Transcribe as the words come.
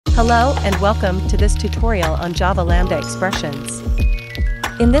Hello and welcome to this tutorial on Java Lambda expressions.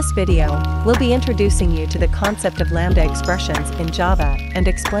 In this video, we'll be introducing you to the concept of Lambda expressions in Java and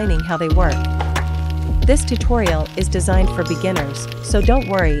explaining how they work. This tutorial is designed for beginners, so don't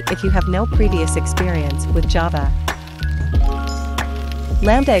worry if you have no previous experience with Java.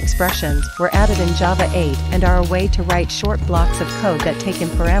 Lambda expressions were added in Java 8 and are a way to write short blocks of code that take in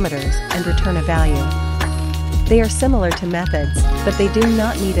parameters and return a value. They are similar to methods, but they do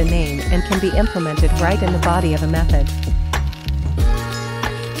not need a name and can be implemented right in the body of a method.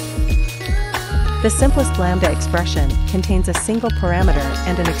 The simplest Lambda expression contains a single parameter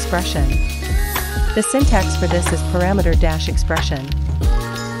and an expression. The syntax for this is parameter-expression.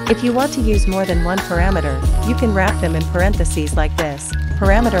 If you want to use more than one parameter, you can wrap them in parentheses like this: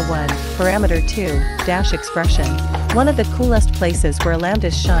 parameter1, parameter2, expression. One of the coolest places where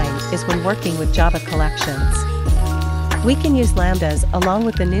lambdas shine is when working with Java collections. We can use lambdas along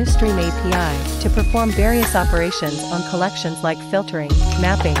with the new Stream API to perform various operations on collections like filtering,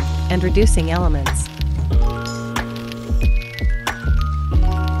 mapping, and reducing elements.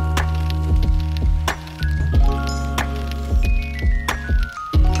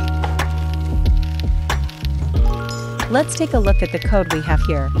 Let's take a look at the code we have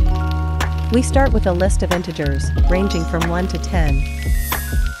here. We start with a list of integers, ranging from 1 to 10.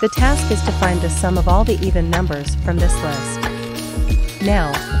 The task is to find the sum of all the even numbers from this list.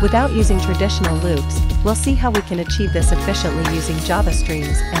 Now, without using traditional loops, we'll see how we can achieve this efficiently using Java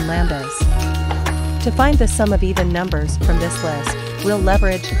Streams and Lambdas. To find the sum of even numbers from this list, we'll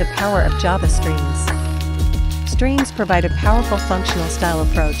leverage the power of Java Streams. Streams provide a powerful functional style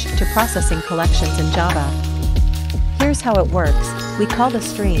approach to processing collections in Java. Here's how it works. We call the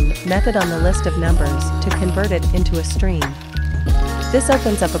stream method on the list of numbers to convert it into a stream. This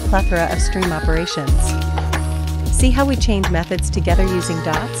opens up a plethora of stream operations. See how we chained methods together using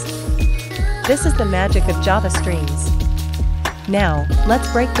dots? This is the magic of Java Streams. Now,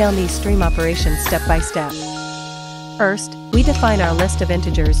 let's break down these stream operations step by step. First, we define our list of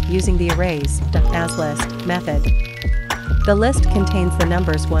integers using the arrays asList method. The list contains the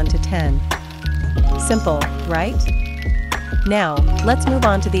numbers 1 to 10. Simple, right? Now, let's move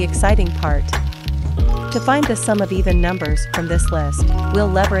on to the exciting part. To find the sum of even numbers from this list, we'll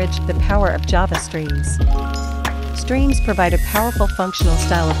leverage the power of Java Streams. Streams provide a powerful functional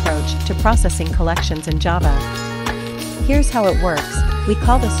style approach to processing collections in Java. Here's how it works. We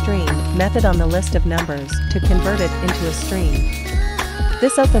call the stream method on the list of numbers to convert it into a stream.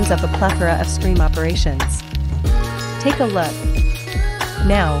 This opens up a plethora of stream operations. Take a look.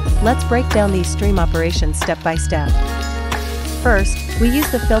 Now, let's break down these stream operations step by step. First, we use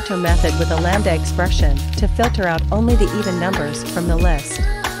the filter method with a lambda expression to filter out only the even numbers from the list.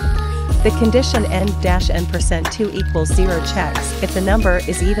 The condition n-n%2 equals 0 checks if the number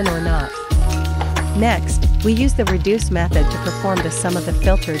is even or not. Next, we use the reduce method to perform the sum of the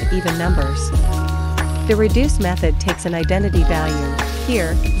filtered even numbers. The reduce method takes an identity value,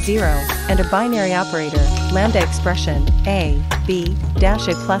 here, 0, and a binary operator, lambda expression, a, b,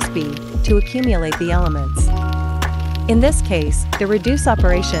 -a plus b, to accumulate the elements. In this case, the reduce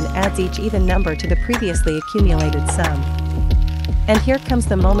operation adds each even number to the previously accumulated sum. And here comes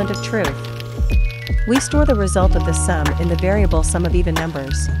the moment of truth. We store the result of the sum in the variable sum of even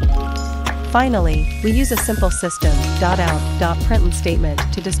numbers. Finally, we use a simple system.out.println statement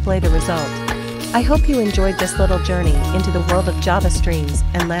to display the result. I hope you enjoyed this little journey into the world of Java Streams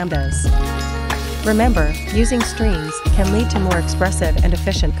and Lambdas. Remember, using streams can lead to more expressive and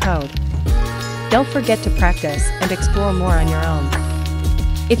efficient code. Don't forget to practice and explore more on your own.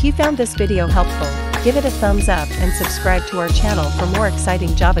 If you found this video helpful, give it a thumbs up and subscribe to our channel for more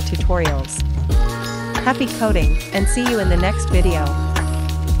exciting Java tutorials. Happy coding, and see you in the next video.